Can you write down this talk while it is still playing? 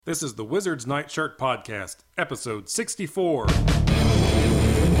This is the Wizard's Nightshirt Podcast, episode 64.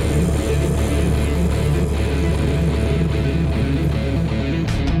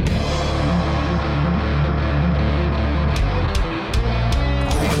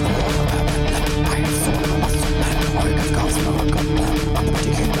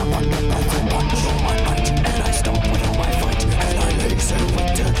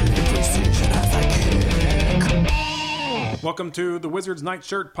 Welcome to the Wizard's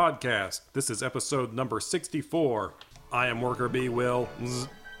Nightshirt Podcast. This is episode number 64. I am Worker Bee Will,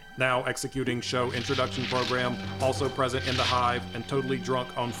 now executing show introduction program. Also present in the hive and totally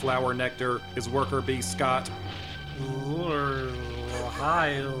drunk on flower nectar is Worker Bee Scott.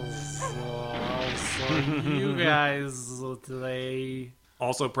 Hi, you guys today.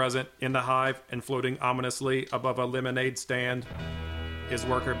 Also present in the hive and floating ominously above a lemonade stand is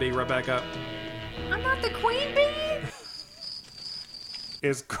Worker Bee Rebecca. I'm not the queen bee?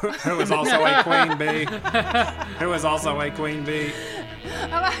 Who is also a queen bee. Who is also a queen bee.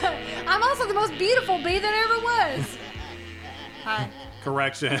 I'm also the most beautiful bee that ever was. Hi.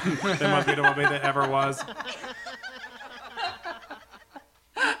 Correction. The most beautiful bee that ever was.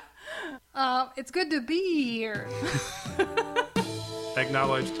 It's good to be here.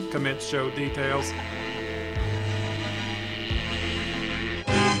 Acknowledged. Commence show details.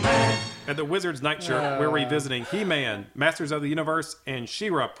 At the Wizard's Nightshirt, we're revisiting He-Man, Masters of the Universe, and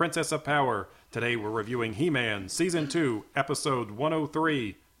She-Ra, Princess of Power. Today we're reviewing He-Man, Season 2, Episode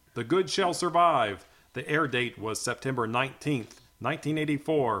 103, The Good Shall Survive. The air date was September 19th,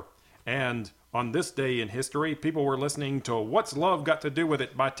 1984. And on this day in history, people were listening to What's Love Got to Do With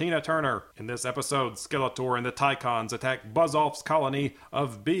It by Tina Turner. In this episode, Skeletor and the Tycons attack Buzz-Off's colony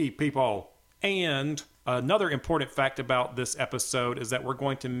of bee people. And another important fact about this episode is that we're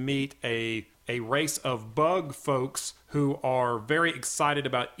going to meet a race of bug folks who are very excited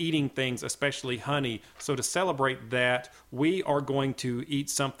about eating things, especially honey. So to celebrate that, we are going to eat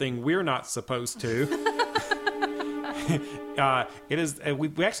something we're not supposed to.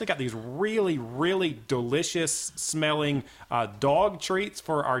 We actually got these really, really delicious smelling dog treats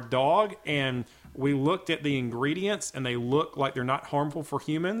for our dog, and we looked at the ingredients and they look like they're not harmful for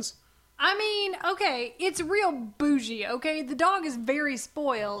humans. I mean, okay, it's real bougie, okay? The dog is very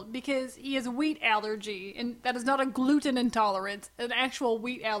spoiled because he has a wheat allergy, and that is not a gluten intolerance, an actual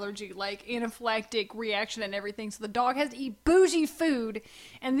wheat allergy, like anaphylactic reaction and everything. So the dog has to eat bougie food,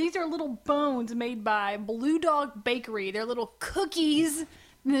 and these are little bones made by Blue Dog Bakery. They're little cookies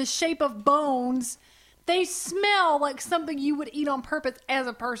in the shape of bones. They smell like something you would eat on purpose as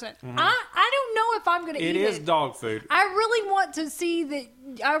a person. Mm-hmm. I don't know if I'm going to eat it. It is dog food. I really want to see that.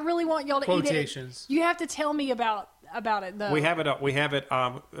 I really want y'all to Quotations. eat it. You have to tell me about it, though. We have it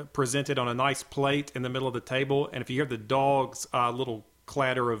presented on a nice plate in the middle of the table, and if you hear the dog's little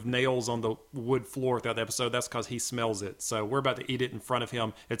clatter of nails on the wood floor throughout the episode, that's because he smells it. So we're about to eat it in front of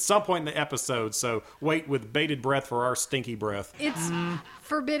him at some point in the episode. So wait with bated breath for our stinky breath. It's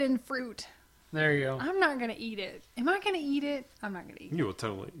forbidden fruit. There you go. I'm not going to eat it. Am I going to eat it? I'm not going to eat it. You're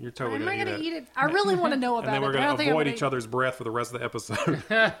totally Am going I to going to eat it? I really want to know about it. And then we're going to avoid each other's breath for the rest of the episode.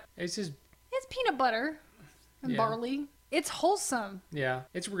 It's just... It's peanut butter and barley. It's wholesome. Yeah,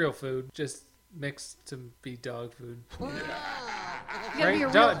 it's real food, just mixed to be dog food. Right?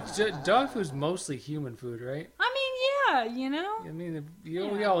 Dog food's mostly human food, right? I mean, yeah, you know? I mean,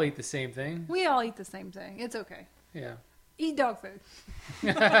 we all eat the same thing. We all eat the same thing. It's okay. Yeah. Eat dog food.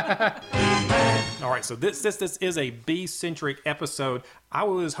 All right, so this is a bee-centric episode. I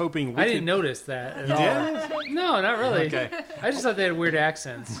was hoping I didn't notice that at all. Did? No, not really. Okay. I just thought they had weird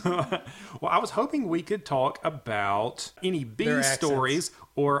accents. Well, I was hoping we could talk about any bee stories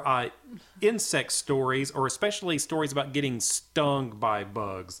or insect stories, or especially stories about getting stung by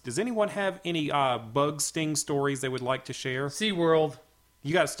bugs. Does anyone have any bug sting stories they would like to share? SeaWorld.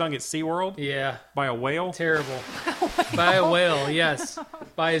 You got stung at SeaWorld? Yeah. By a whale? Terrible. By a whale, yes.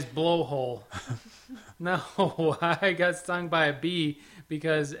 By his blowhole. No, I got stung by a bee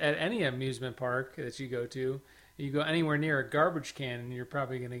because at any amusement park that you go anywhere near a garbage can and you're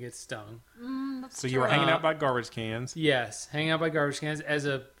probably going to get stung. So you were hanging out by garbage cans? Yes, hanging out by garbage cans as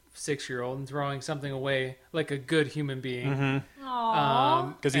a 6-year-old and throwing something away like a good human being. Mm-hmm.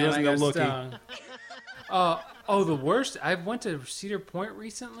 Aww. Because he doesn't go looking. The worst, I went to Cedar Point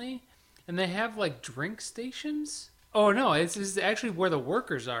recently, and they have, like, drink stations. Oh, no, it's actually where the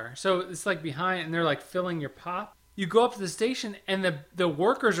workers are. So it's, like, behind, and they're, like, filling your pop. You go up to the station, and the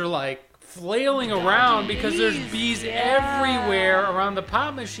workers are, like, flailing around because there's bees everywhere around the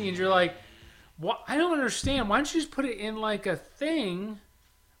pop machines. You're like, what? I don't understand. Why don't you just put it in, like, a thing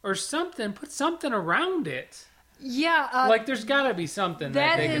or something? Put something around it. Yeah. Like, there's got to be something that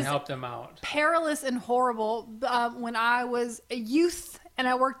that they can is- help them out. perilous and horrible. When I was a youth and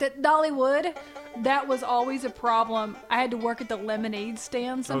I worked at Dollywood, that was always a problem. I had to work at the lemonade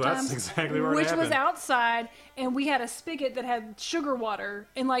stand Oh, that's sometimes, exactly where it which was happened. outside, and we had a spigot that had sugar water,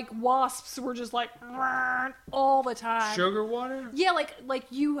 and like wasps were just like all the time. Sugar water? Yeah, like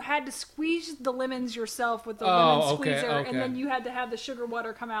you had to squeeze the lemons yourself with the Oh, lemon okay, squeezer, okay. and then you had to have the sugar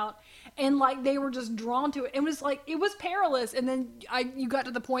water come out, and like they were just drawn to it. It was like it was perilous, and then you got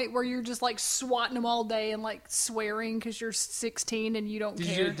to the point where you're just like swatting them all day and like swearing because you're 16 and you don't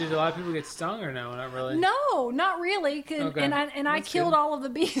care. Did a lot of people get stung or no? Not really. No, not really. Okay. And I That's killed good. all of the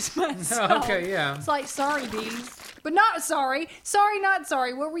bees myself. Okay, yeah. It's like sorry bees, but not sorry. Sorry, not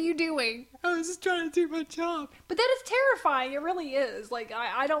sorry. What were you doing? I was just trying to do my job. But that is terrifying. It really is. Like,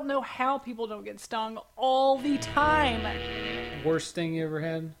 I don't know how people don't get stung all the time. Worst thing you ever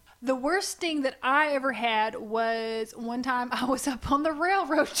had? The worst thing that I ever had was one time I was up on the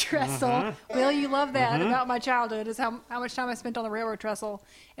railroad trestle. Well, you love that about my childhood, is how much time I spent on the railroad trestle.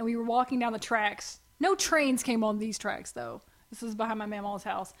 And we were walking down the tracks. No trains came on these tracks, though. This is behind my mama's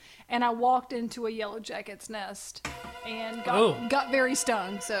house. And I walked into a yellow jacket's nest and got very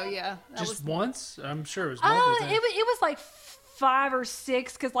stung. So, yeah. That Just was, once? I'm sure it was multiple times. it was like 5 or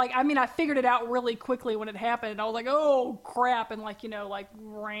 6 because I figured it out really quickly when it happened. I was like, oh crap, and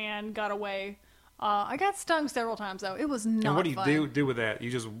ran, got away. I got stung several times though. It was not And what do fun. you do with that? You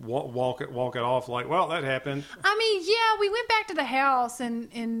just walk it off like, well, that happened. I mean, yeah, we went back to the house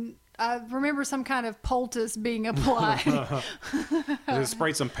and I remember some kind of poultice being applied. Just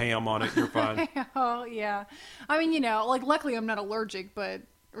spray some Pam on it. You're fine. Oh yeah, I mean, luckily I'm not allergic, but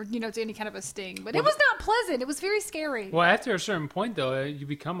to any kind of a sting. But it was not pleasant. It was very scary. Well, after a certain point, though, you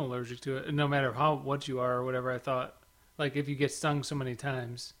become allergic to it, no matter what you are or whatever. I thought, like, if you get stung so many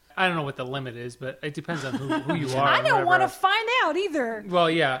times, I don't know what the limit is, but it depends on who you are. I don't want to find out either. Well,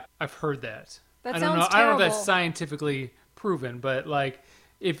 yeah, I've heard that. That I don't sounds know. I don't know if terrible. that's scientifically proven, but like,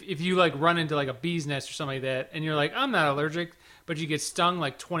 if you like run into like a bee's nest or something like that, and you're like, I'm not allergic, but you get stung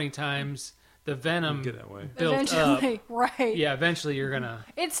like 20 times, the venom Get that way. built up. Eventually, right? Yeah, eventually you're gonna.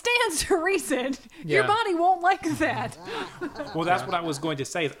 It stands to reason. Your Yeah. body won't like that. Well, that's what I was going to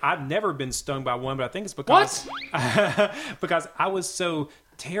say. Is I've never been stung by one, but I think it's because because I was so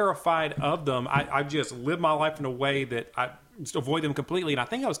terrified of them. I just lived my life in a way that I just avoid them completely. And I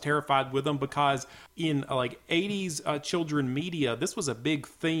think I was terrified with them because in like 80s children media, this was a big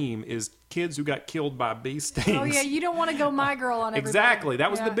theme: is kids who got killed by bee stings. Oh yeah, you don't want to go my girl on everybody. Exactly.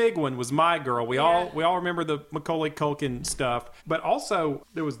 That was Yeah. the big one. Was My Girl. We Yeah. all remember the Macaulay Culkin stuff. But also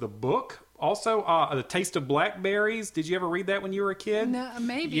there was the book. Also, The Taste of Blackberries. Did you ever read that when you were a kid? No,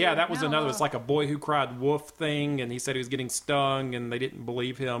 maybe. Yeah, that was No. another. It's like a boy who cried wolf thing, and he said he was getting stung, and they didn't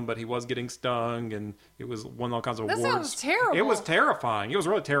believe him, but he was getting stung, and it was won all kinds of That awards. sounds terrible. It was terrifying. It was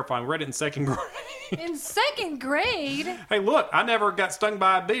really terrifying. We read it in second grade. In second grade, Hey, look, I never got stung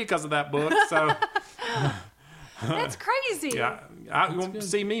by a bee because of that book. So, that's crazy. yeah, you won't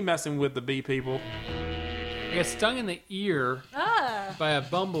see me messing with the bee people. I got stung in the ear by a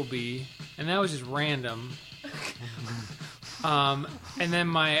bumblebee, and that was just random. And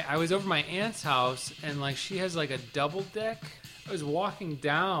then I was over my aunt's house, and like she has like a double deck. I was walking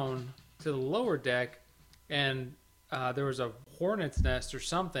down to the lower deck, and there was a hornet's nest or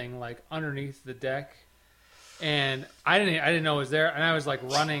something like underneath the deck, and I didn't know it was there. And I was like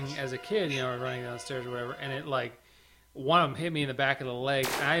running as a kid, running downstairs or whatever, and it like. One of them hit me in the back of the leg,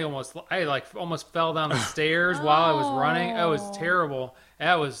 and I almost fell down the stairs while I was running. It was terrible.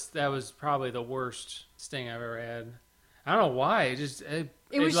 That was probably the worst sting I've ever had. I don't know why. It was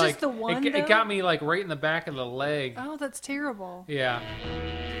just like, the one, It though? got me like right in the back of the leg. Oh, that's terrible. Yeah.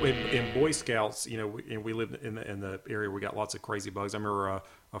 In Boy Scouts, and we lived in the area. We got lots of crazy bugs. I remember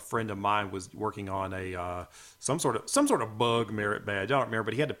a friend of mine was working on a some sort of bug merit badge. I don't remember,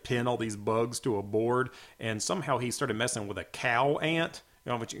 but he had to pin all these bugs to a board, and somehow he started messing with a cow ant.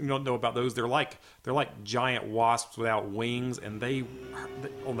 But you don't know about those. They're like giant wasps without wings, and they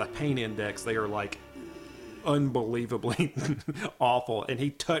on the pain index they are like unbelievably awful. And he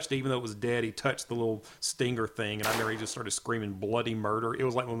touched, even though it was dead, he touched the little stinger thing, and I remember he just started screaming bloody murder. It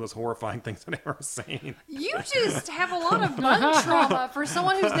was like one of those horrifying things I've ever seen. You just have a lot of bug trauma for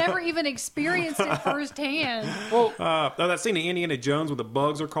someone who's never even experienced it firsthand. Well, That scene in Indiana Jones where the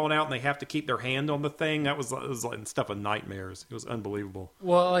bugs are crawling out and they have to keep their hand on the thing, it was like stuff of nightmares. It was unbelievable.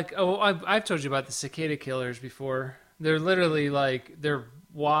 I've told you about the cicada killers before. They're literally like they're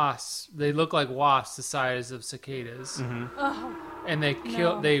wasps. They look like wasps the size of cicadas. Oh, and they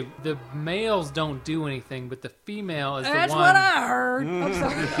kill. No. The males don't do anything, but the female is That's the one. what I heard. I'm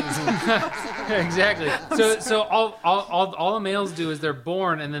sorry. Exactly. So all the males do is they're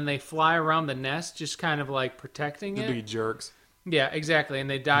born and then they fly around the nest, just kind of like protecting To be it. jerks. Yeah, exactly. And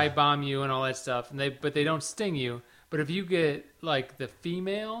they dive bomb you and all that stuff. But they don't sting you. But if you get like the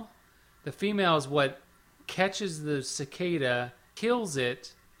female is what catches the cicada, kills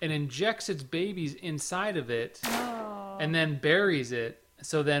it, and injects its babies inside of it, and then buries it.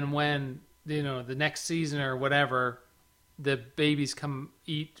 So then when the next season or whatever, the babies come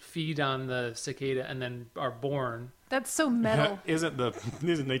feed on the cicada and then are born. That's so metal.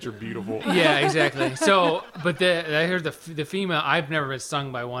 Isn't nature beautiful? Yeah, exactly. So, but I heard the female. I've never been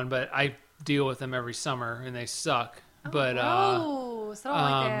stung by one, but I deal with them every summer and they suck. But Oh, so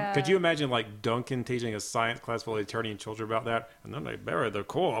like that. Could you imagine like Duncan teaching a science class full of attorney and children about that? And then they bury the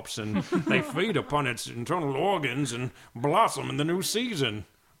corpse and they feed upon its internal organs and blossom in the new season.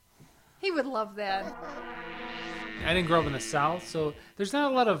 He would love that. I didn't grow up in the South, so there's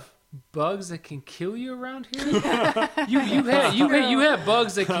not a lot of bugs that can kill you around here. you have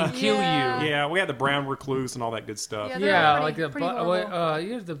bugs that can kill Yeah. you. Yeah, we had the brown recluse and all that good stuff. Yeah, Yeah, They're like pretty- the pretty horrible.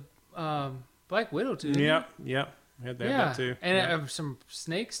 you have the Black Widow too. didn't Yep. We had you? that too. And yeah. some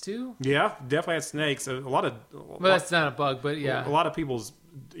snakes too. Yeah, definitely had snakes. A lot of Well, that's not a bug, but yeah. a lot of people's.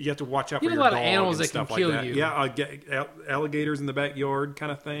 You have to watch out You for have your a lot of dog animals and that can stuff kill like that. you. Yeah, alligators in the backyard, kind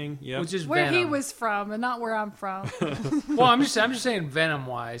of thing. Yeah, Which is Where venom. he was from and not where I'm from. Well, I'm just saying venom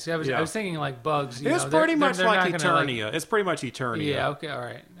wise. I Yeah. was thinking like bugs. You it's know, pretty they're- much they're like not gonna, Eternia. It's pretty much Eternia. Yeah. Okay. All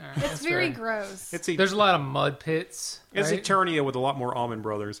right. It's That's very fair. gross. It's There's a lot of mud pits. It's right? Eternia with a lot more Almond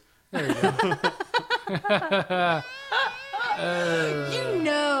Brothers. There you go. You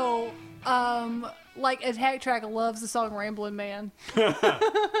know, like Attack Track loves the song Ramblin' Man.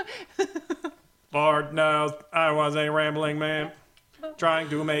 Lord knows I was a rambling man trying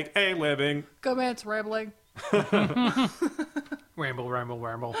to make a living. Go man, it's rambling. Ramble, ramble,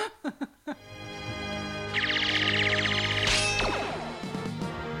 ramble.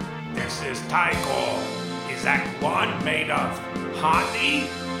 This is Tycho. Is that one made of honey?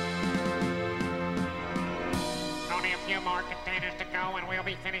 Only a few more containers to go and we'll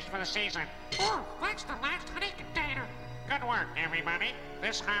be finished for the season. Oh, that's the last honey container. Good work, everybody.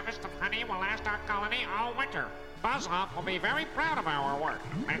 This harvest of honey will last our colony all winter. Buzz-Off will be very proud of our work.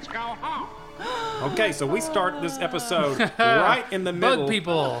 Let's go home. Okay, so we start this episode right in the middle. Bug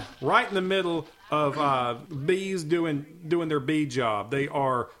people. Right in the middle of bees doing their bee job. They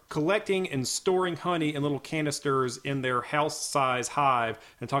are collecting and storing honey in little canisters in their house-size hive,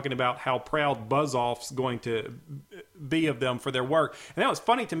 and talking about how proud Buzz-Off's going to be of them for their work. And that was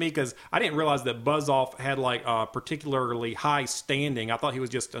funny to me because I didn't realize that Buzz-Off had like a particularly high standing. I thought he was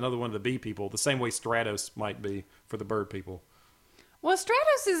just another one of the bee people, the same way Stratos might be for the bird people. Well,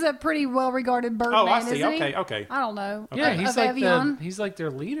 Stratos is a pretty well-regarded bird Oh, man, I see. isn't he? Okay. I don't know. Yeah, Of he's like Evian. he's like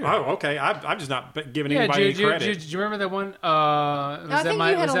their leader. Oh, okay. I'm just not giving Yeah, anybody any do credit. you remember that one? I think you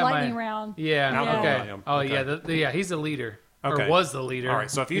had a lightning round. Yeah. I don't know Okay. about him. Oh Okay. yeah. Yeah. He's the leader. Okay. Or was the leader. All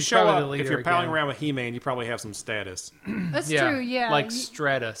right, so if you He's show probably up, the leader if you're palling again. around with He-Man, you probably have some status. That's true, yeah. Like You-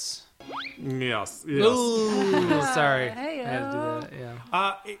 Stratus. Yes. Ooh, sorry. Hey, I had to do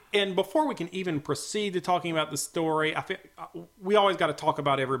that. Yeah. And before we can even proceed to talking about the story, I feel we always got to talk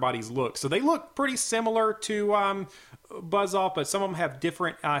about everybody's look. So they look pretty similar to Buzz-Off, but some of them have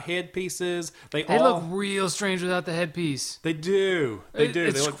different headpieces. They They all look real strange without the headpiece. They do. They do.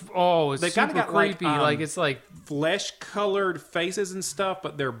 It's, They look it's they kinda super got, like, creepy. Like it's like flesh-colored faces and stuff,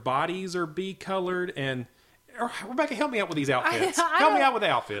 but their bodies are bee-colored. And Rebecca, help me out with these outfits. I Help me don't- out with the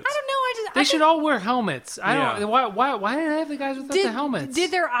outfits. I don't know. they should all wear helmets. I Yeah. don't. Why did they have the guys without the helmets?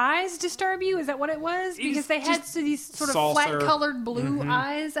 Did their eyes disturb you? Is that what it was? Because they had these sort of saucer. flat-colored blue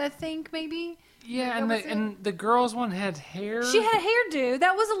eyes, I think, maybe. yeah, That and was the it? and the girls one had hair. She had a hairdo.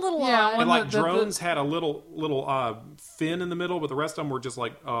 That was a little Yeah, odd. one- And like the- drones had a little fin in the middle, but the rest of them were just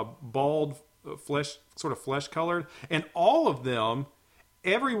like bald flesh colored. And all of them,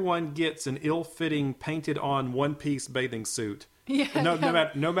 everyone gets an ill-fitting painted-on one-piece bathing suit. Yeah. No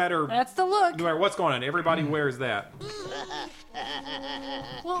matter That's the look. no matter what's going on, everybody wears that.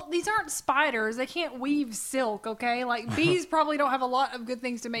 Well, these aren't spiders. They can't weave silk, okay? Like, bees probably don't have a lot of good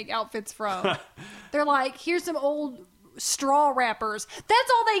things to make outfits from. They're like, here's some old straw wrappers.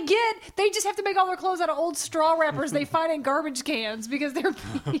 That's all they get. They just have to make all their clothes out of old straw wrappers they find in garbage cans because they're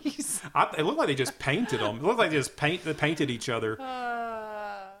bees. It looked like they just painted them. It looked like they just painted each other.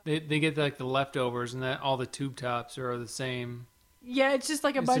 They get like the leftovers, and that all the tube tops are the same. Yeah, it's just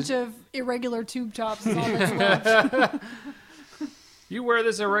like a bunch just- of irregular tube tops is all that's left. You wear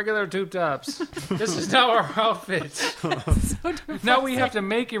this in regular tube tops. This is now our outfit. Now we have to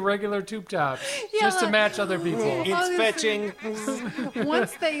make irregular tube tops just to match other people. It's fetching.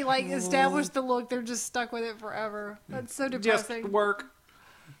 Once they like establish the look, they're just stuck with it forever. That's so Just depressing. work.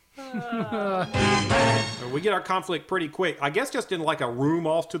 We get our conflict pretty quick. I guess just in like a room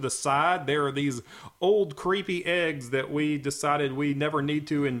off to the side, there are these old creepy eggs that we decided we never need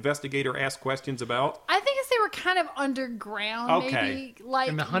to investigate or ask questions about. I think it's they were kind of underground, Okay. maybe. Like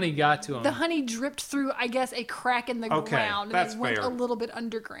And the honey got to him. the honey dripped through, I guess, a crack in the Okay, ground, and that's it went fair. a little bit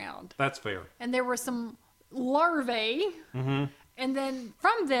underground. That's fair. And there were some larvae, and then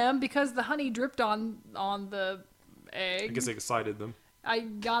from them, because the honey dripped on the I egg, guess it excited them. I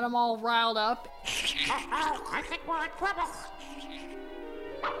got them all riled up. I think we're in trouble.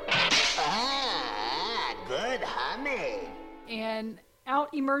 Ah, good honey. And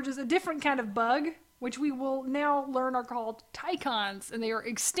out emerges a different kind of bug, which we will now learn are called Tycons, and they are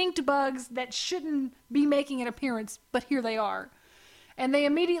extinct bugs that shouldn't be making an appearance, but here they are. And they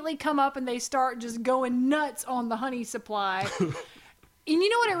immediately come up and they start just going nuts on the honey supply. And you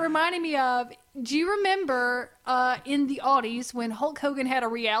know what it reminded me of? Do you remember in the Audies when Hulk Hogan had a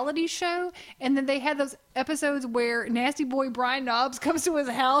reality show, and then they had those episodes where Nasty Boy Brian Knobbs comes to his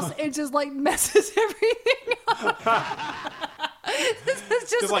house and just like messes everything up? This is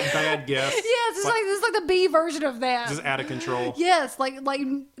Just like bad guests. yes, it's like this is like the B version of that. Just out of control. Yes, like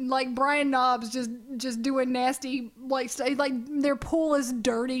Brian Knobbs just doing nasty like their pool is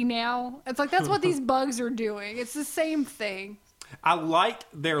dirty now. It's like that's what these bugs are doing. It's the same thing. I like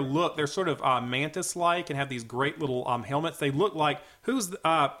their look. They're sort of mantis-like and have these great little helmets. They look like who's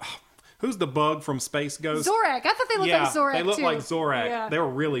the bug from Space Ghost? Zorak. I thought they looked like Zorak they look too. like Zorak. Yeah. They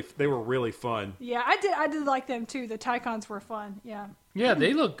were really fun. Yeah, I did like them too. The Tycons were fun. Yeah. Yeah,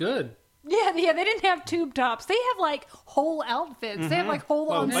 they look good. Yeah, they didn't have tube tops. They have like whole outfits. They have like whole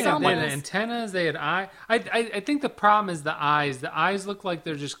Well, They ensembles. had antennas. They had eye. I think the problem is the eyes. The eyes look like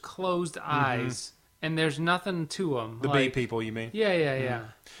they're just closed eyes, and there's nothing to them. The bee people, you mean? Yeah.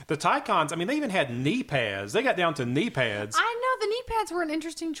 The Tycons, I mean, they even had knee pads. They got down to knee pads. I know the knee pads were an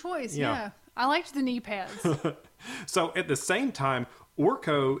interesting choice. Yeah. Yeah, I liked the knee pads. So at the same time,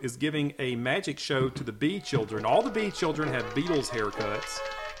 Orko is giving a magic show to the bee children. All the bee children have Beatles haircuts.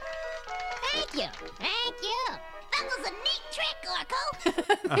 Thank you. Thank you. That was a neat trick,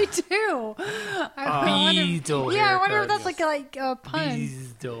 Orko. They do. I Beetle yeah, I wonder if haircuts. that's like a pun.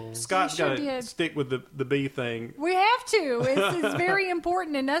 Beetle. Scott's sure got to did. stick with the bee thing. We have to. It's very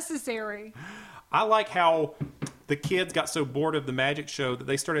important and necessary. I like how the kids got so bored of the magic show that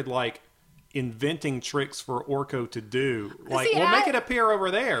they started like inventing tricks for Orko to do. Like, See, make it appear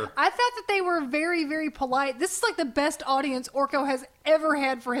over there. I thought that they were very, very polite. This is like the best audience Orko has ever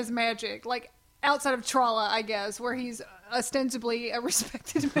had for his magic. Like, outside of Trala, I guess, where he's ostensibly a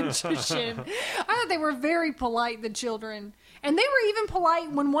respected magician. I thought they were very polite, the children. And they were even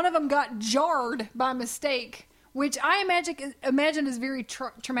polite when one of them got jarred by mistake, which I imagine is very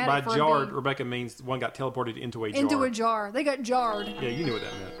traumatic By for jarred, a bee. Rebecca means one got teleported into a jar. Into a jar. They got jarred. Yeah, you knew what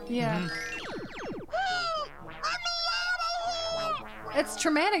that meant. Yeah. It's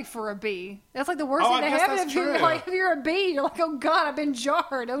traumatic for a bee. That's like the worst Oh, thing I to guess happen that's if you're true. like if you're a bee. You're like, oh god, I've been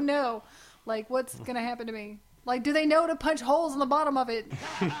jarred. Oh no, like what's gonna happen to me? Like, do they know to punch holes in the bottom of it?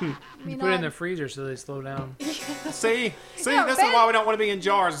 I mean, Put it in the freezer so they slow down. See, Yeah, this bad- is why we don't want to be in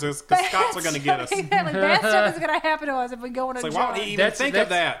jars, because Scots are going to get us. It's Exactly. Bad stuff is gonna happen to us if we go in a like, jar. why would he even That's- think of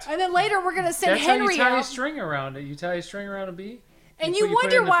that's- that? And then later we're gonna send That's how Henry you tie a out. string around it. You tie a string around a bee. And You you put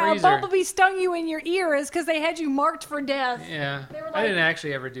it in wonder the why a freezer. bumblebee stung you in your ear is because they had you marked for death. Yeah. They were I like, didn't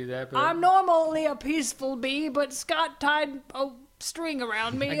actually ever do that, but I'm normally a peaceful bee, but Scott tied a string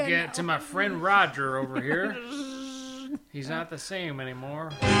around me. I and- get it to my friend Roger over here. He's not the same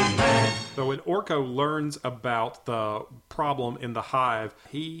anymore. So when Orko learns about the problem in the hive,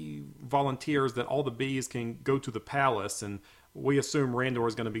 he volunteers that all the bees can go to the palace, and we assume Randor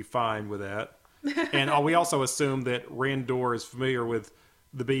is going to be fine with that. And we also assume that Randor is familiar with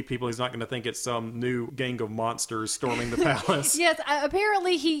the bee people. He's not going to think it's some new gang of monsters storming the palace. Yes,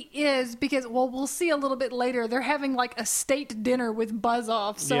 apparently he is because, well, we'll see a little bit later. They're having like a state dinner with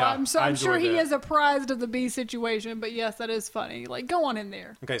Buzz-Off, so Yeah, I'm I sure enjoyed he that. is apprised of the bee situation. But yes, that is funny. Like, go on in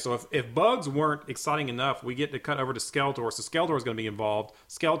there. Okay, so if bugs weren't exciting enough, we get to cut over to Skeletor. So Skeletor is going to be involved.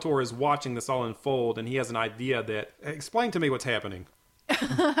 Skeletor is watching this all unfold, and he has an idea that... Explain to me what's happening.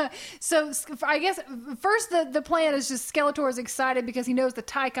 So I guess first the plan is just Skeletor is excited because he knows the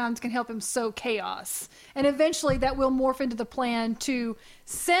Tycons can help him sow chaos. And eventually that will morph into the plan to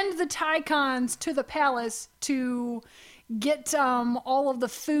send the Tycons to the palace to get all of the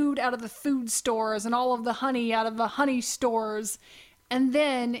food out of the food stores and all of the honey out of the honey stores and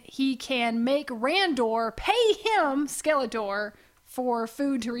then he can make Randor pay him, Skeletor, for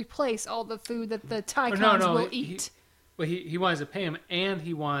food to replace all the food that the Tycons will eat. He wants to pay him, and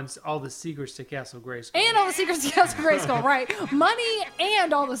he wants all the secrets to Castle Grayskull. And all the secrets to Castle Grayskull, right. Money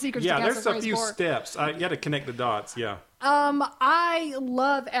and all the secrets to Castle Grayskull. Yeah, there's a few steps. You got to connect the dots, yeah. I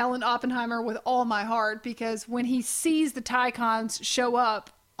love Alan Oppenheimer with all my heart, because when he sees the Tycons show up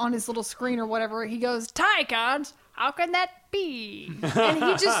on his little screen or whatever, he goes, Tycons? How can that be? And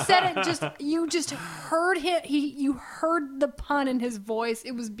he just said it, you just heard him, you heard the pun in his voice.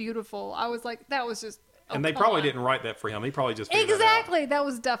 It was beautiful. I was like, that was just... And they probably didn't write that for him. He probably just figured exactly. that out. That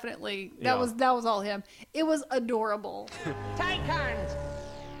was definitely that was all him. It was adorable. Tycons!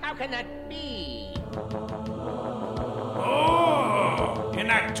 How can that be? Oh, in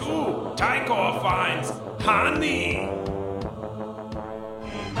Act 2, Tycho finds honey.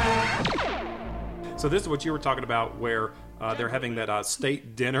 So this is what you were talking about, where they're having that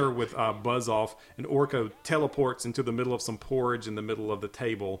state dinner with Buzz-Off, and Orko teleports into the middle of some porridge in the middle of the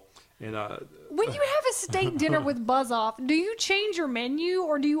table. And when you have a state dinner with Buzz-Off, do you change your menu,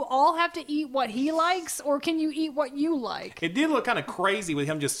 or do you all have to eat what he likes, or can you eat what you like? It did look kind of crazy with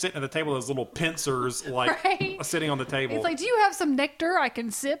him just sitting at the table with his little pincers, like right? sitting on the table. It's like, do you have some nectar I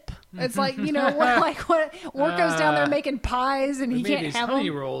can sip? It's like, what Orko's down there making pies and he can't have honey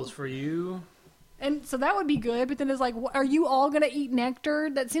them. rolls for you. And so that would be good, but then it's like, are you all going to eat nectar?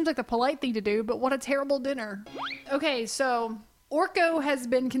 That seems like the polite thing to do, but what a terrible dinner. Okay, so Orko has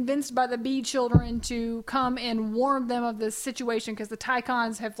been convinced by the bee children to come and warn them of this situation because the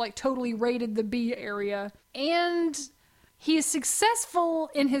Tycons have totally raided the bee area. And he is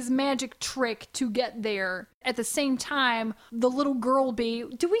successful in his magic trick to get there. At the same time, the little girl bee,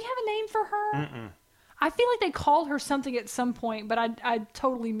 do we have a name for her? Mm-mm. I feel like they called her something at some point, but I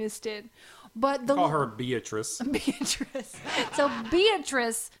totally missed it. But Call her Beatrice. Beatrice. So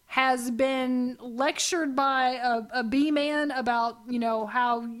Beatrice has been lectured by a bee man about,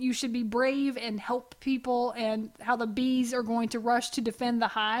 how you should be brave and help people, and how the bees are going to rush to defend the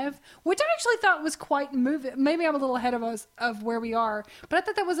hive, which I actually thought was quite moving. Maybe I'm a little ahead of us of where we are, but I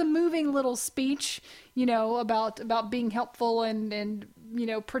thought that was a moving little speech, about being helpful and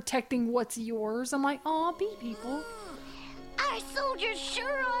protecting what's yours. I'm like, aw, bee people. Our soldiers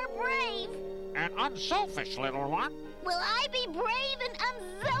sure are brave. An unselfish little one. Will I be brave and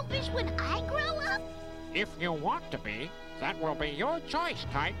unselfish when I grow up? If you want to be, that will be your choice,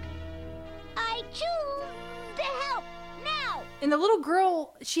 Tyke. I choose to help now. And the little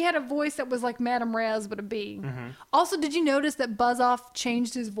girl, she had a voice that was like Madame Raz, but a bee. Mm-hmm. Also, did you notice that Buzz-Off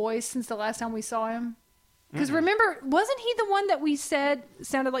changed his voice since the last time we saw him? Because remember, wasn't he the one that we said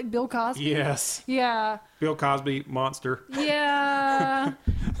sounded like Bill Cosby? Yes. Yeah. Bill Cosby, monster. Yeah.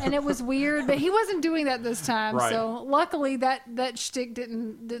 And it was weird, but he wasn't doing that this time. Right. So luckily that shtick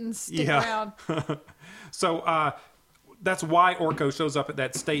didn't stick around. So that's why Orko shows up at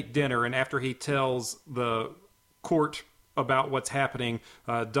that state dinner, and after he tells the court about what's happening,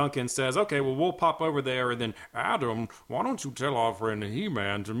 Duncan says, okay, well, we'll pop over there, and then, Adam, why don't you tell our friend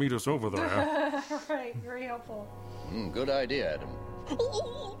He-Man to meet us over there? Right, very helpful. Good idea, Adam.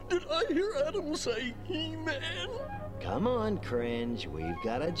 Oh, did I hear Adam say He-Man? Come on, Cringe. We've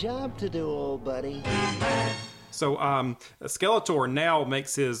got a job to do, old buddy. So Skeletor now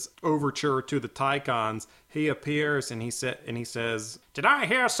makes his overture to the Tycons. He appears and he says, did I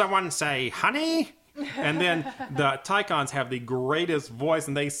hear someone say honey? And then the Tycons have the greatest voice,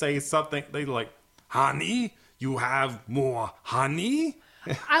 and they say something. They like, honey? You have more honey?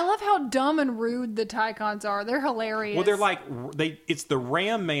 I love how dumb and rude the Tycons are. They're hilarious. Well, they're like, it's the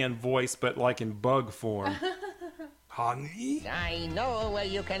Ram Man voice, but like in bug form. Honey? I know where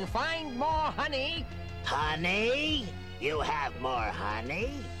you can find more honey. Honey? You have more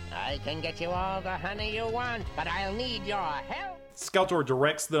honey? I can get you all the honey you want, but I'll need your help. Skeletor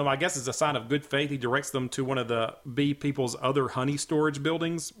directs them, I guess as a sign of good faith, he directs them to one of the bee people's other honey storage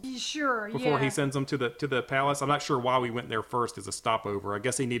buildings. Sure, before he sends them to the palace. I'm not sure why we went there first as a stopover. I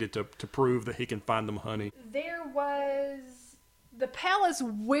guess he needed to prove that he can find them honey. There was the palace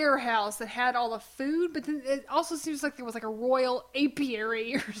warehouse that had all the food, but then it also seems like there was like a royal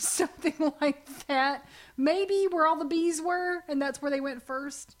apiary or something like that. Maybe where all the bees were, and that's where they went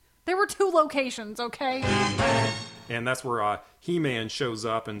first. There were 2 locations, okay? And that's where He-Man shows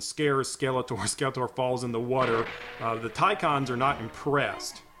up and scares Skeletor. Skeletor falls in the water. The Tycons are not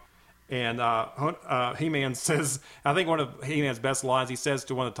impressed. And He-Man says, I think one of He-Man's best lines, he says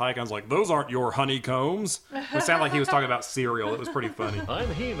to one of the Tycons, like, those aren't your honeycombs. It sounded like he was talking about cereal. It was pretty funny.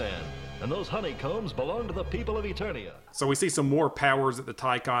 I'm He-Man. and those honeycombs belong to the people of Eternia. So we see some more powers that the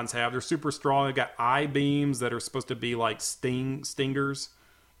Tycons have. They're super strong. They've got eye beams that are supposed to be like stingers.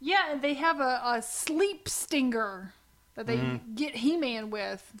 Yeah, and they have a sleep stinger that they get He-Man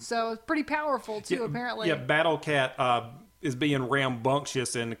with. So it's pretty powerful, too, apparently. Yeah, Battle Cat is being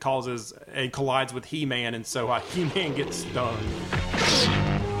rambunctious and collides with He-Man, and so He-Man gets stunned.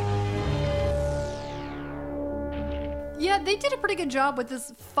 Yeah, they did a pretty good job with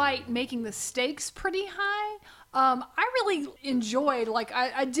this fight, making the stakes pretty high. I really enjoyed, like,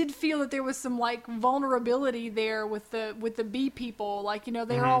 I did feel that there was some, like, vulnerability there with the bee people. Like, you know,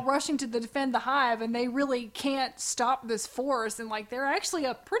 they're all rushing to defend the hive, and they really can't stop this force. And, like, they're actually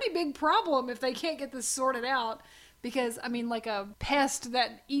a pretty big problem if they can't get this sorted out. Because, I mean, like a pest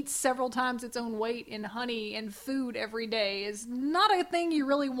that eats several times its own weight in honey and food every day is not a thing you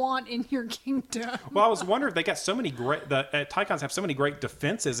really want in your kingdom. Well, I was wondering if they got so many great... The Tycons have so many great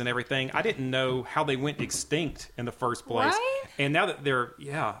defenses and everything. I didn't know how they went extinct in the first place. Right? And now that they're...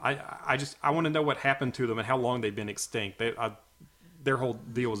 Yeah, I want to know what happened to them and how long they've been extinct. Their whole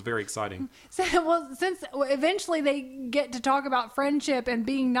deal was very exciting. So, well, since eventually they get to talk about friendship and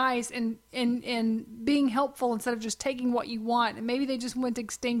being nice and being helpful instead of just taking what you want, and maybe they just went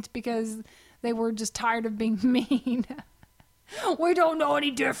extinct because they were just tired of being mean. We don't know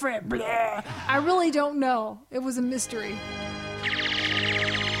any different. Blah. I really don't know. It was a mystery.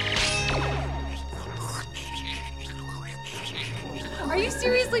 Are you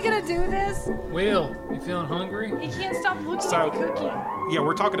seriously gonna do this? Will, you feeling hungry? He can't stop looking at the cookie. Yeah,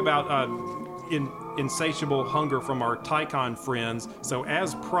 we're talking about insatiable hunger from our Tycon friends. So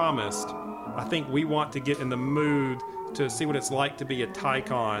as promised, I think we want to get in the mood to see what it's like to be a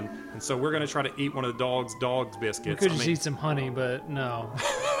Tycon. And so we're going to try to eat one of the dog's biscuits. We could just eat some honey, but no.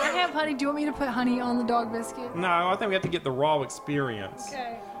 I have honey. Do you want me to put honey on the dog biscuit? No, I think we have to get the raw experience.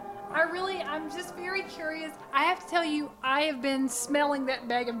 Okay. I'm just very curious. I have to tell you, I have been smelling that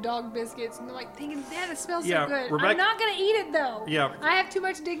bag of dog biscuits and like thinking, Dad, it smells so good. Rebecca, I'm not going to eat it though. Yeah. I have too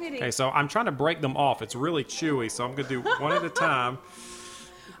much dignity. Okay, so I'm trying to break them off. It's really chewy, so I'm going to do one at a time.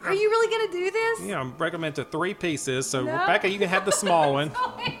 Are you really going to do this? Yeah, I'm breaking them into 3 pieces. So no. Rebecca, you can have the small one.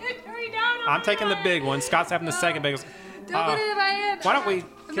 I'm taking the big one. Scott's having the second big one. Don't put it in my hand. Why don't we...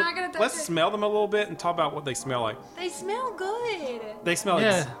 I'm not gonna touch let's it. smell them a little bit and talk about what they smell like. They smell good. They smell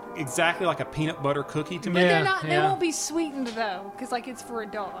exactly like a peanut butter cookie to me. But they're not. They won't be sweetened though, because like it's for a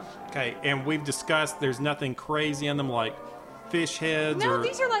dog. Okay, and we've discussed there's nothing crazy in them like fish heads or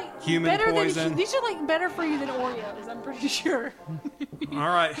these are like human better poison. These are like better for you than Oreos. I'm pretty sure. All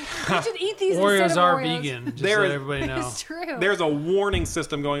right. You should eat these. Oreos are Oreos. vegan. Just to let everybody know. It's true. There's a warning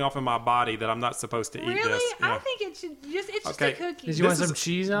system going off in my body that I'm not supposed to eat this. Really? Yeah. I think it should just. It's just a cookie. Did you want some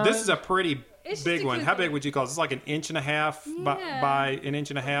cheese on This it? is a pretty big one. cookie. How big would you call it? It's like an inch and a half by an inch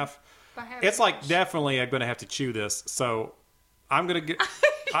and a half. It's an like inch. definitely I'm going to have to chew this. So I'm going to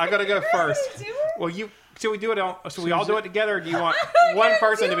I got to go first. Do it? Well, should we do it? Should we all do it together? Or do you want one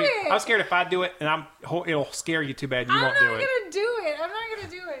person to be? I'm scared if I do it and it'll scare you too bad. You won't do it. I'm not gonna do it. I'm not gonna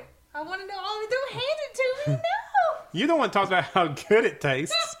do it. I want to know. Oh, don't hand it to me. No. You're the one who talks about how good it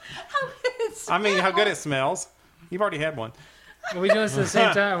tastes. How good it smells. I mean, how good it smells. You've already had one. Are we doing this at the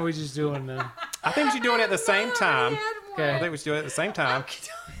same time, or are we just doing them? I think we should do it at the same time. Okay. I think we should do it at the same time.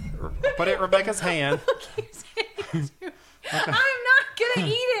 Put it in Rebecca's hand. I'm not gonna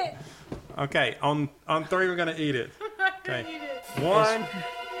eat it. Okay, on 3 we're gonna eat it. I'm not gonna Okay. eat it. 1,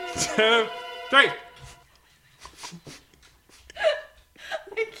 2, 3.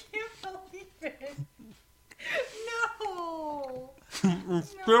 I can't believe it. No.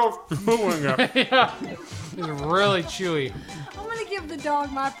 Still chewing it. Yeah. It's really chewy. I'm gonna give the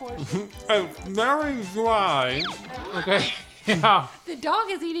dog my portion. It's very dry. Okay. Yeah. The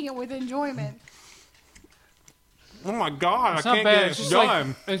dog is eating it with enjoyment. Oh my god, It's I not can't bad. get It's it just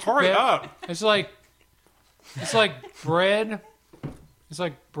done. like Hurry up. It's like bread. It's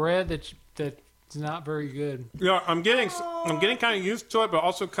like bread that's not very good. Yeah, I'm getting kind of used to it, but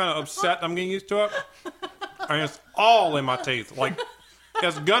also kind of upset I'm getting used to it. And it's all in my teeth. Like,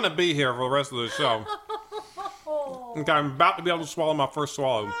 it's gonna be here for the rest of the show. Okay, I'm about to be able to swallow my first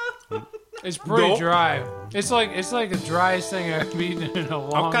swallow. It's pretty Nope. dry. It's like the driest thing I've eaten in a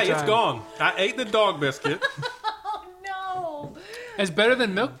long time. Okay, it's gone. I ate the dog biscuit, Oh no. It's better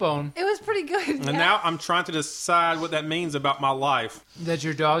than Milk-Bone. It was pretty good. and now I'm trying to decide what that means about my life. That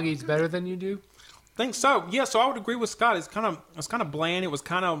your dog eats better than you do. I think so. Yeah, so I would agree with Scott. It's kind of bland. It was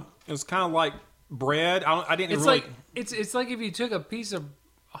kind of like bread. I didn't It's really. like it's like if you took a piece of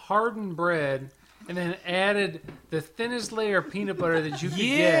hardened bread and then added the thinnest layer of peanut butter that you could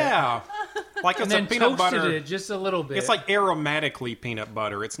Yeah. Like it's and then a peanut toasted butter. it just a little bit. It's like aromatically peanut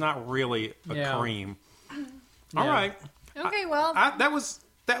butter. It's not really a cream. All right. Okay, well, That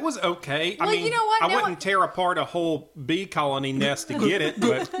was okay. Well, I mean, you know what? I Now wouldn't tear apart a whole bee colony nest to get it,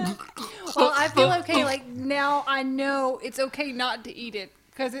 but well, I feel okay. Like now, I know it's okay not to eat it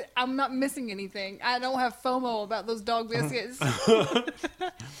because I'm not missing anything. I don't have FOMO about those dog biscuits.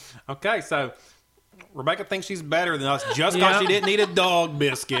 okay. So Rebecca thinks she's better than us just because she didn't eat a dog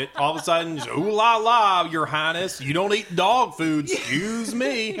biscuit. All of a sudden, ooh la la, Your Highness, you don't eat dog food. Excuse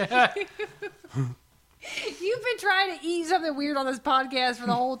me. You've been trying to eat something weird on this podcast for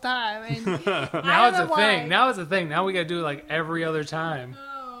the whole time, and now it's a thing. Now it's a thing. Now we got to do it like every other time.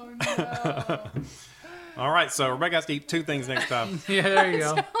 Oh no! All right, so Rebecca has to eat 2 things next time. Yeah, there you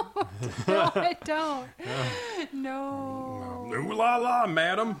go. No, I don't. No. Ooh la la,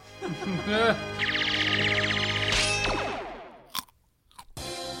 madam.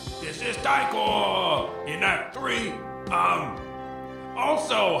 This is Taiko in Act 3.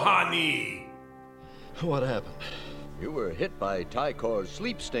 Also, honey. What happened? You were hit by Tykor's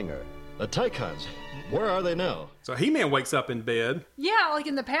sleep stinger. The Tycons. Where are they now? So He-Man wakes up in bed. Yeah, like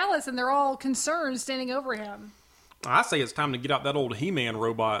in the palace, and they're all concerned standing over him. I say it's time to get out that old He-Man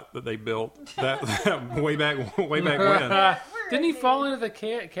robot that they built that way back when. Didn't he fall into the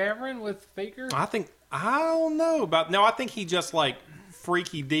cavern with Faker? I don't know about. No, I think he just like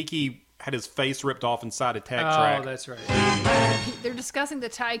freaky deaky had his face ripped off inside a tack track. Oh, that's right. They're discussing the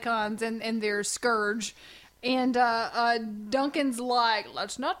Tycons and their scourge. And Duncan's like,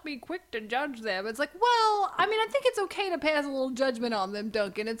 let's not be quick to judge them. It's like, well, I mean, I think it's okay to pass a little judgment on them,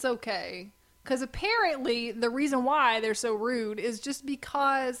 Duncan. It's okay. Because apparently the reason why they're so rude is just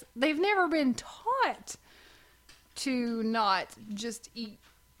because they've never been taught to not just eat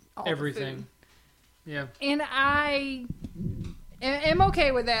all everything. The food. Yeah. And I am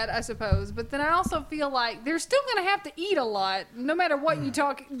okay with that, I suppose. But then I also feel like they're still going to have to eat a lot, no matter what you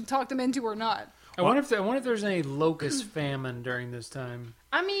talk them into or not. I wonder if there's any locust famine during this time.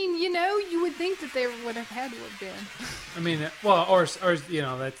 I mean, you would think that they would have had to have been. I mean, well, or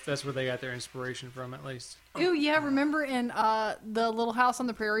that's where they got their inspiration from, at least. Ooh, yeah, remember in the Little House on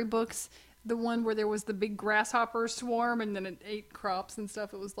the Prairie books, the one where there was the big grasshopper swarm and then it ate crops and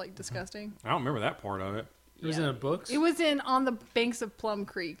stuff? It was like disgusting. I don't remember that part of it. It was in the books? It was in On the Banks of Plum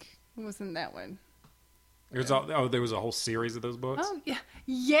Creek. It was in that one. There was a whole series of those books. Oh yeah,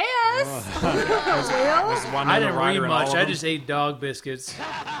 yes. I didn't read much. I just ate dog biscuits.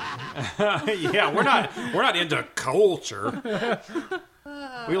 Yeah, we're not into culture.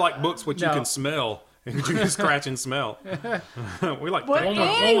 We like books which you can smell. You can scratch and smell. We like. But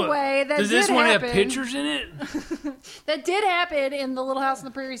anyway, that does this did one happen. have pictures in it? That did happen in the Little House on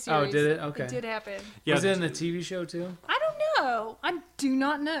the Prairie series. Oh, did it? Okay. It did happen. Yeah, was it in the TV show too? I don't know. I do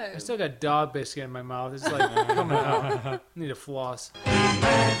not know. I still got dog biscuit in my mouth. It's like coming out. I need a floss.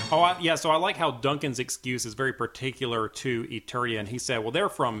 Oh, so I like how Duncan's excuse is very particular to Eternia, and he said, "Well, they're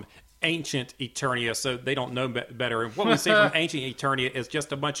from ancient Eternia, so they don't know better. And what we see from ancient Eternia is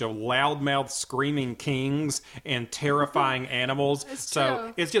just a bunch of loudmouth screaming kings and terrifying animals.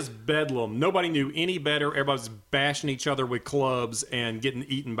 So it's just bedlam. Nobody knew any better. Everybody's bashing each other with clubs and getting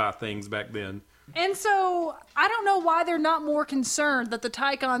eaten by things back then. And so, I don't know why they're not more concerned that the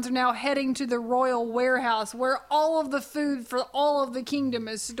Tycons are now heading to the royal warehouse where all of the food for all of the kingdom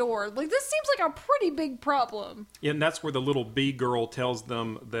is stored. Like, this seems like a pretty big problem. Yeah, and that's where the little bee girl tells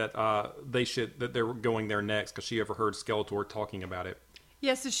them that that they're going there next because she overheard Skeletor talking about it.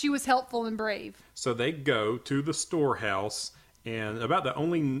 Yes, so she was helpful and brave. So they go to the storehouse, and about the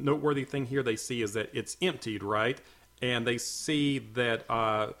only noteworthy thing here they see is that it's emptied, right? And they see that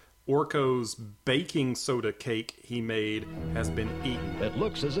Orko's baking soda cake he made has been eaten. It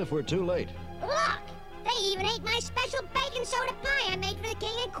looks as if we're too late. Look! They even ate my special baking soda pie I made for the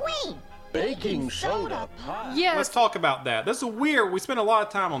king and queen! Baking soda pie? Yes. Let's talk about that. This is weird. We spent a lot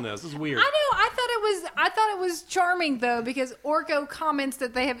of time on this. This is weird. I know. I thought it was charming though because Orko comments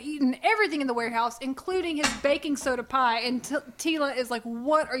that they have eaten everything in the warehouse, including his baking soda pie, and Teela is like,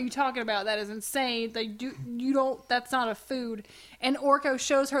 "What are you talking about? That is insane. That's not a food." And Orko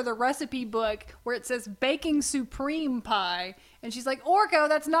shows her the recipe book where it says baking supreme pie, and she's like, "Orko,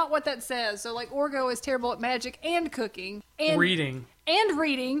 that's not what that says." So like, Orko is terrible at magic and cooking and reading.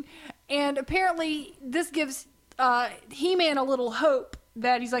 And apparently this gives He-Man a little hope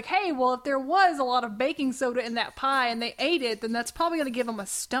that he's like, hey, well, if there was a lot of baking soda in that pie and they ate it, then that's probably going to give them a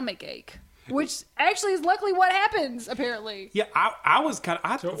stomach ache. Which actually is luckily what happens, apparently. Yeah, I was kind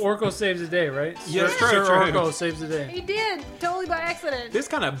of... So Orko saves the day, right? Yeah, Sir Orko saves the day. He did, totally by accident. This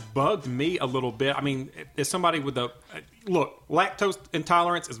kind of bugged me a little bit. I mean, as somebody with look, lactose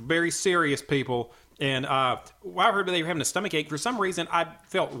intolerance is very serious, people. And I heard they were having a stomach ache. For some reason, I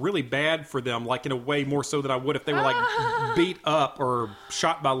felt really bad for them, like in a way more so than I would if they were like beat up or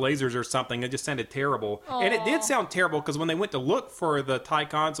shot by lasers or something. It just sounded terrible. Aww. And it did sound terrible because when they went to look for the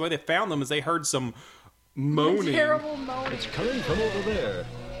Tycons, the way they found them is they heard some moaning. Terrible moaning. It's coming from over there.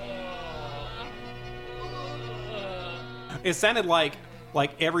 It sounded like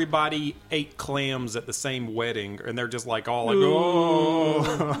everybody ate clams at the same wedding, and they're just like all like,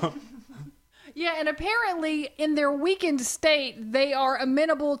 oh. Yeah, and apparently in their weakened state, they are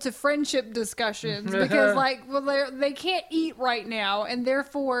amenable to friendship discussions because, they can't eat right now, and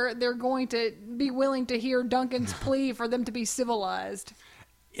therefore they're going to be willing to hear Duncan's plea for them to be civilized.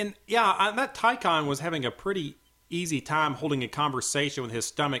 And yeah, that Tycon was having a pretty easy time holding a conversation with his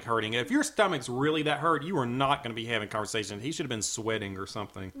stomach hurting. If your stomach's really that hurt, you are not going to be having a conversation. He should have been sweating or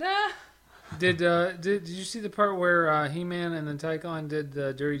something. Did you see the part where He-Man and the Tycon did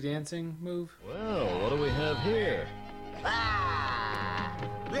the Dirty Dancing move? Well, what do we have here?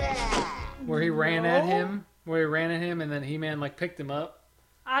 Where he ran at him, and then He-Man picked him up.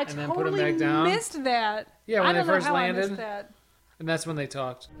 I and then put him back down. Missed that. Yeah, when they first landed. I missed that. And that's when they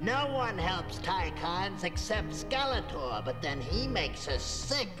talked. No one helps Tycons except Skeletor, but then he makes us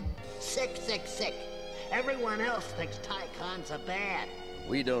sick. Sick, sick, sick. Everyone else thinks Tycons are bad.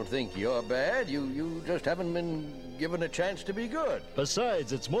 We don't think you're bad. You just haven't been given a chance to be good.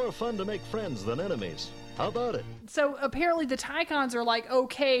 Besides, it's more fun to make friends than enemies. How about it? So apparently the Tycons are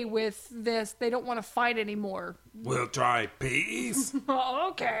okay with this. They don't want to fight anymore. We'll try peace.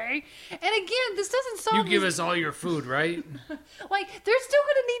 Okay. And again, this doesn't solve... You give us all your food, right? They're still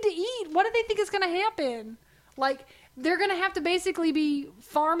going to need to eat. What do they think is going to happen? They're going to have to basically be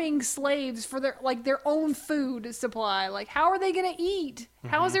farming slaves for their own food supply. How are they going to eat? Mm-hmm.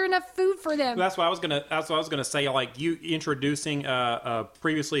 How is there enough food for them? That's what I was gonna say. You introducing a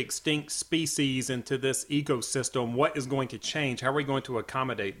previously extinct species into this ecosystem. What is going to change? How are we going to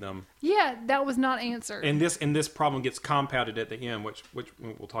accommodate them? Yeah, that was not answered. And this problem gets compounded at the end, which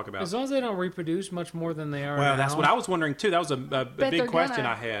we'll talk about. As long as they don't reproduce much more than they are. Well, now. That's what I was wondering too. That was a big question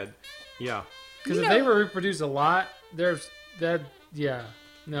I had. Yeah. Because if they reproduce a lot, no, it's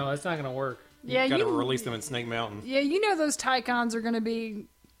not going to work. Yeah, you got to release them in Snake Mountain. Yeah, those Tycons are going to be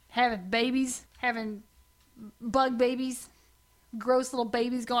having babies, having bug babies, gross little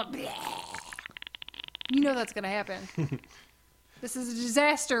babies going. Bleh. That's going to happen. This is a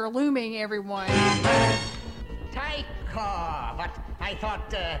disaster looming, everyone. Tycor, but I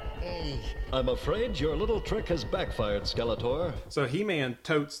thought, I'm afraid your little trick has backfired, Skeletor. So He-Man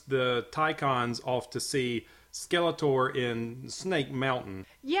totes the Tycons off to see Skeletor in Snake Mountain.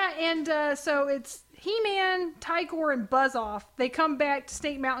 Yeah, and so it's He-Man, Tycor, and Buzz-Off. They come back to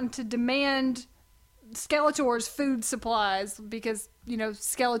Snake Mountain to demand Skeletor's food supplies because,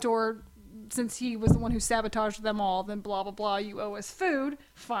 Skeletor, since he was the one who sabotaged them all, then blah, blah, blah, you owe us food.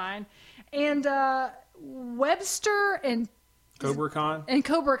 Fine. And Webster and Cobra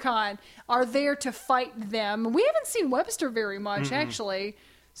Khan are there to fight them. We haven't seen Webster very much, actually.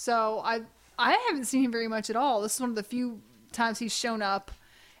 So I haven't seen him very much at all. This is one of the few times he's shown up.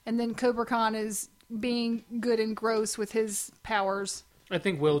 And then Cobra Khan is being good and gross with his powers. I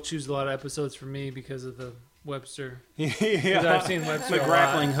think Will choose a lot of episodes for me because of the Webster. Yeah, I've seen Webster the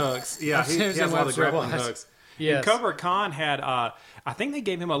grappling hooks. Yeah, he has a lot of grappling hooks. Yes. And Cobra Khan had, I think they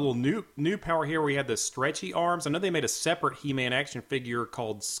gave him a little new power here where he had the stretchy arms. I know they made a separate He-Man action figure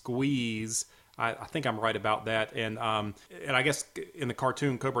called Squeeze. I think I'm right about that. And I guess in the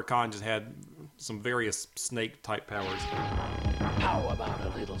cartoon, Cobra Khan just had some various snake-type powers. How about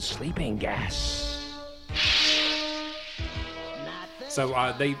a little sleeping gas?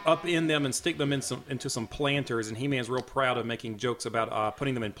 So they up-end them and stick them into some planters, and He-Man's real proud of making jokes about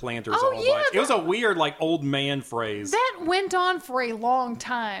putting them in planters. It was a weird, old man phrase. That went on for a long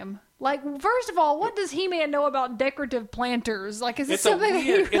time. First of all, what does He-Man know about decorative planters? Is it something that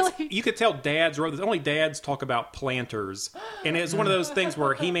he really... You could tell dads wrote this. Only dads talk about planters. And it's one of those things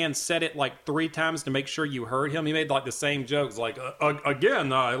where He-Man said it 3 times to make sure you heard him. He made the same jokes.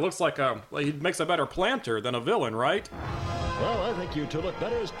 Again, it looks like he makes a better planter than a villain, right? Well, I think you two look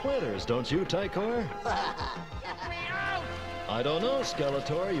better as planters, don't you, Tycor? I don't know,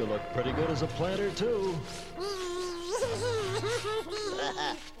 Skeletor. You look pretty good as a planter, too.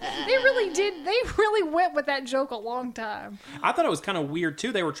 They really did. They really went with that joke a long time. I thought it was kind of weird,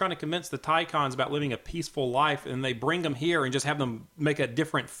 too. They were trying to convince the Tycons about living a peaceful life, and they bring them here and just have them make a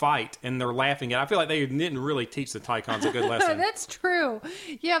different fight, and they're laughing at it. I feel like they didn't really teach the Tycons a good lesson. That's true.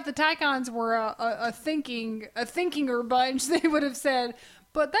 Yeah, if the Tycons were a thinkinger bunch, they would have said,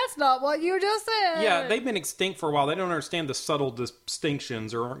 But that's not what you just said. Yeah, they've been extinct for a while. They don't understand the subtle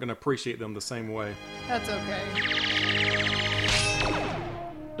distinctions or aren't going to appreciate them the same way. That's okay.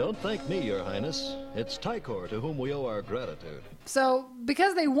 Don't thank me, Your Highness. It's Tykor to whom we owe our gratitude. So,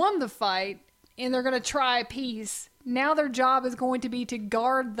 because they won the fight, and they're going to try peace, now their job is going to be to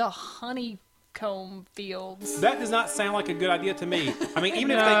guard the honeycomb fields. That does not sound like a good idea to me. I mean,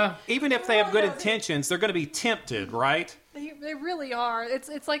 even if they have good intentions, they're going to be tempted, right? They really are.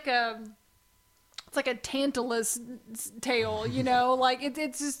 It's like a Tantalus tale, you know. Like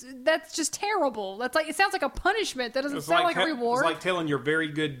it's just that's just terrible. That's like it sounds like a punishment. That doesn't sound like a reward. It's like telling your very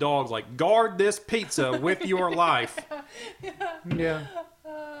good dogs, like, guard this pizza with your life. Yeah.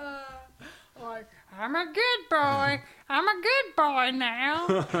 Like, I'm a good boy. I'm a good boy now.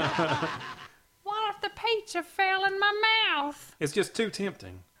 What if the pizza fell in my mouth? It's just too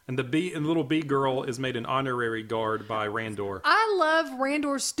tempting. And the little bee girl is made an honorary guard by Randor. I love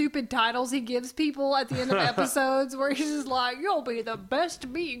Randor's stupid titles he gives people at the end of episodes where he's just like, you'll be the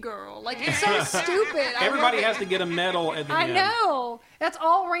best bee girl. Like, it's so stupid. Everybody has to get a medal at the end. I know. That's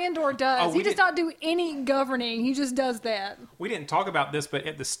all Randor does. He does not do any governing. He just does that. We didn't talk about this, but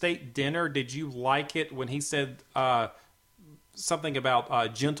at the state dinner, did you like it when he said something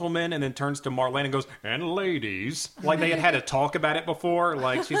about gentlemen and then turns to Marlene and goes, and ladies? Like they had a talk about it before.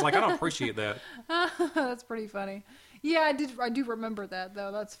 Like she's like, I don't appreciate that. That's pretty funny. Yeah, I do remember that,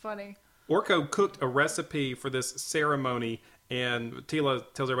 though. That's funny. Orko cooked a recipe for this ceremony, and Tila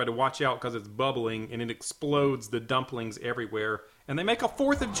tells everybody to watch out because it's bubbling and it explodes the dumplings everywhere. And they make a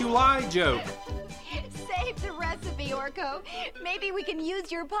 4th of July joke. Save the recipe, Orko. Maybe we can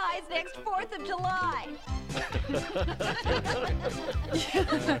use your pies next 4th of July.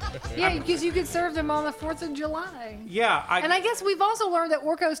 Yeah, because you could serve them on the 4th of July. Yeah. And I guess we've also learned that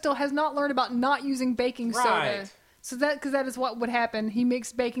Orko still has not learned about not using baking soda. Right. So because that is what would happen. He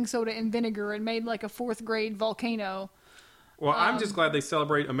mixed baking soda and vinegar and made like a 4th grade volcano. Well, I'm just glad they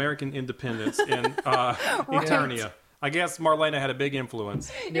celebrate American independence in Eternia. I guess Marlena had a big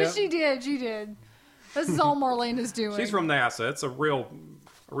influence. Yes, she did. She did. This is all Marlene is doing. She's from NASA. It's a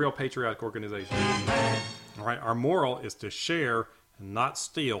real patriotic organization. All right, our moral is to share and not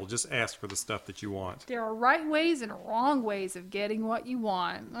steal. Just ask for the stuff that you want. There are right ways and wrong ways of getting what you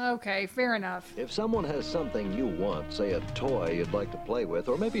want. Okay, fair enough. If someone has something you want, say a toy you'd like to play with,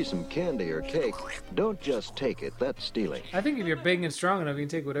 or maybe some candy or cake, don't just take it. That's stealing. I think if you're big and strong enough, you can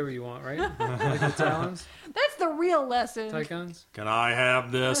take whatever you want, right? Like the Talons? That's the real lesson. Tycons? Can I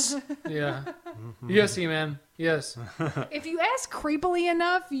have this? Yeah. Yes, He-Man. Yes. If you ask creepily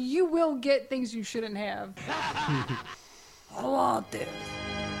enough, you will get things you shouldn't have. I want this.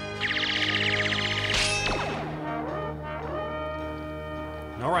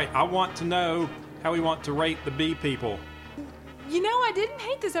 All right, I want to know how we want to rate the bee people. You know, I didn't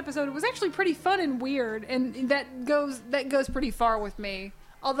hate this episode. It was actually pretty fun and weird, and that goes pretty far with me.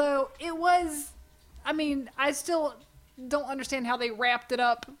 Although it was, I mean, I still don't understand how they wrapped it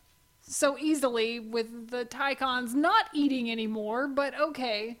up so easily with the Tycons not eating anymore, but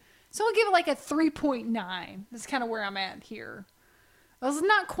okay. So I'll give it like a 3.9. That's kind of where I'm at here. It was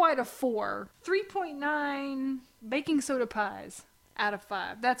not quite a 4. 3.9 baking soda pies out of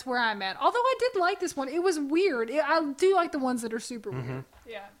 5. That's where I'm at. Although I did like this one. It was weird. I do like the ones that are super weird.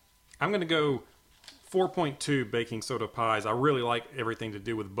 Yeah. I'm going to go 4.2 baking soda pies. I really like everything to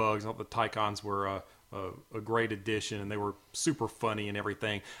do with bugs. I thought the Tycons were a great addition, and they were super funny and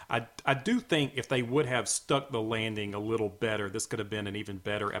everything. I do think if they would have stuck the landing a little better, this could have been an even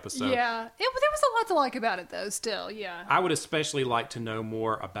better episode. Yeah. There was a lot to like about it, though, still, yeah. I would especially like to know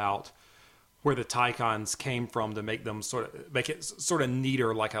more about where the Tycons came from to make them make it sort of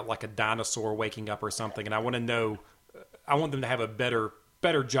neater, like a dinosaur waking up or something. And I want to know, I want them to have a better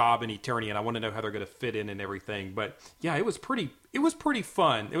job in Eternia, and I want to know how they're going to fit in and everything. But yeah, it was pretty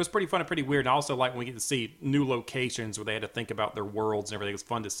fun. It was pretty fun and pretty weird. And I also like when we get to see new locations where they had to think about their worlds and everything. It was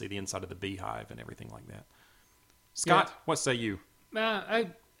fun to see the inside of the beehive and everything like that. Scott, what say you? I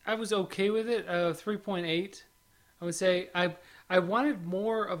was okay with it. 3.8. I would say I wanted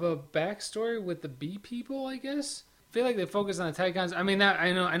more of a backstory with the bee people, I guess. I feel like they focus on the Tycons. I mean,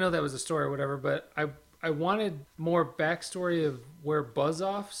 I know that was a story or whatever, but I wanted more backstory of where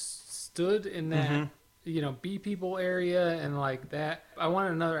Buzz-Off stood in that, bee people area and like that. I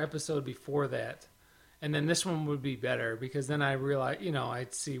wanted another episode before that. And then this one would be better because then I realized,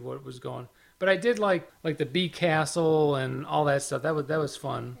 I'd see what was going. But I did like the bee castle and all that stuff. That was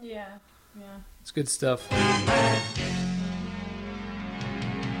fun. Yeah. It's good stuff.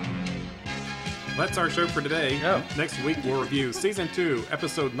 That's our show for today. Oh. Next week we'll review Season 2,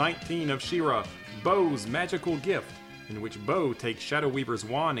 Episode 19 of She-Ra, Bo's Magical Gift. in which Bo takes Shadow Weaver's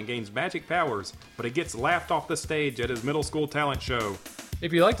wand and gains magic powers, but he gets laughed off the stage at his middle school talent show.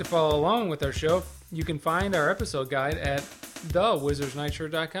 If you'd like to follow along with our show, you can find our episode guide at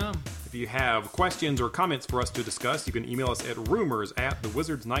thewizardsnightshirt.com. If you have questions or comments for us to discuss, you can email us at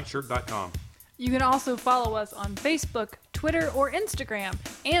rumors@thewizardsnightshirt.com. You can also follow us on Facebook, Twitter, or Instagram,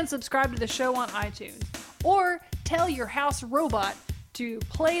 and subscribe to the show on iTunes. Or tell your house robot to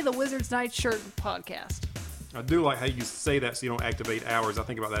play the Wizard's Night Shirt podcast. I do like how you say that so you don't activate ours. I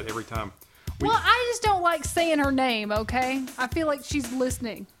think about that every time. Well, I just don't like saying her name, okay? I feel like she's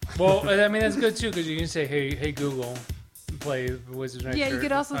listening. Well, I mean, that's good too, because you can say, hey Google, play the Wizard's Night Shirt. Yeah, you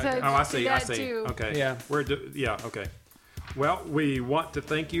could also say I see. too. Okay. Yeah. Okay. Well, we want to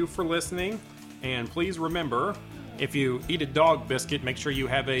thank you for listening, and please remember, if you eat a dog biscuit, make sure you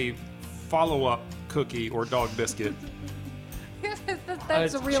have a follow-up cookie or dog biscuit.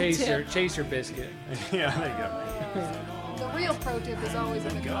 That's a real tip. Chaser biscuit. Yeah, there you go. The real pro tip is always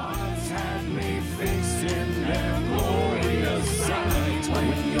in the car. When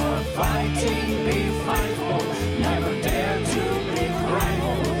you're fighting, be fightful. Never dare to be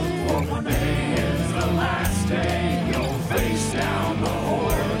prideful. For one day is the last day. You'll face down the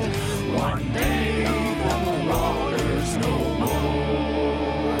horde. One day the marauders no more.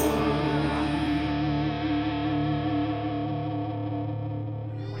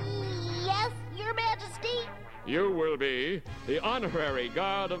 Yes, Your Majesty? You will be the honorary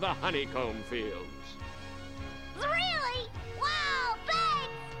guard of the honeycomb fields. Really? Wow,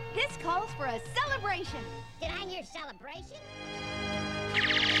 thanks! This calls for a celebration. Did I hear celebration?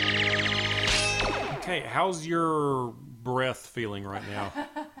 Okay, how's your breath feeling right now?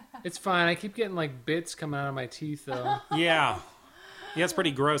 It's fine. I keep getting like bits coming out of my teeth though. Yeah, it's pretty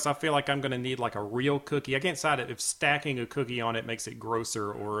gross. I feel like I'm going to need like a real cookie. I can't decide if stacking a cookie on it makes it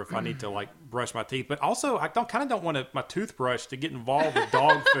grosser or if I need to like brush my teeth. But also, I kind of don't want my toothbrush to get involved with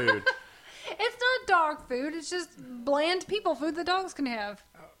dog food. It's not dog food. It's just bland people food that dogs can have.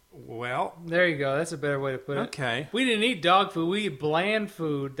 Well, there you go. That's a better way to put it. Okay. We didn't eat dog food. We eat bland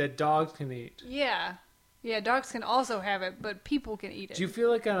food that dogs can eat. Yeah. Yeah, dogs can also have it, but people can eat it. Do you feel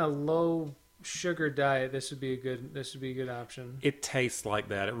like on a low sugar diet, this would be a good option? It tastes like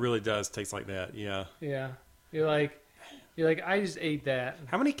that. It really does taste like that. Yeah. Yeah. You're like, I just ate that.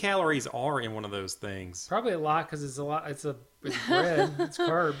 How many calories are in one of those things? Probably a lot because it's a lot. It's bread. It's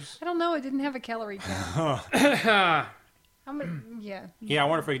carbs. I don't know. It didn't have a calorie count. How many? Yeah. Yeah, I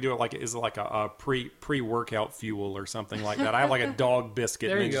wonder if we could do it like is it like a pre-workout fuel or something like that. I have like a dog biscuit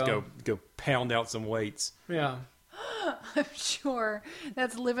There and then you just go pound out some weights. Yeah. I'm sure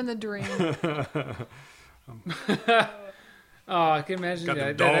that's living the dream. Oh, I can imagine Got the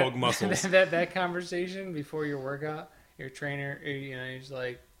that dog muscles. That conversation before your workout. Your trainer, he's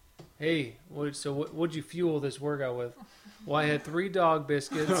like, "Hey, what'd you fuel this workout with?" Well, I had 3 dog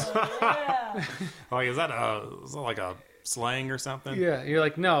biscuits. Like, is that like a slang or something? Yeah, you're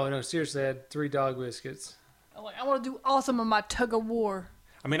like, no, seriously, I had 3 dog biscuits. I'm like, I want to do awesome on my tug of war.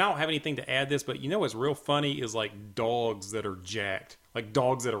 I mean, I don't have anything to add this, but you know what's real funny is like dogs that are jacked, like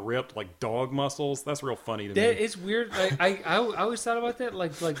dogs that are ripped, like dog muscles. That's real funny to me. It's weird. Like, I always thought about that,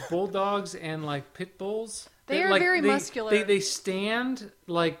 like bulldogs and like pit bulls. They are like, very muscular. They stand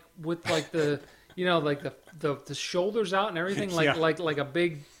like with like the like the shoulders out and everything, like Yeah. like a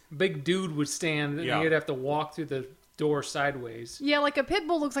big dude would stand, and Yeah. you'd have to walk through the door sideways. Yeah, like a pit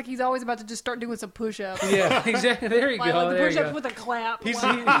bull looks like he's always about to just start doing some push-ups. Yeah, exactly. There you Like go. the There you push-ups go. with a clap. He's-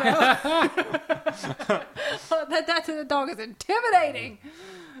 that dog is intimidating.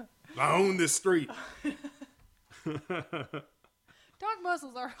 I own this street. Dog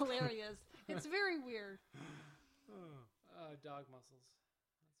muscles are hilarious. It's very weird. Dog muscles.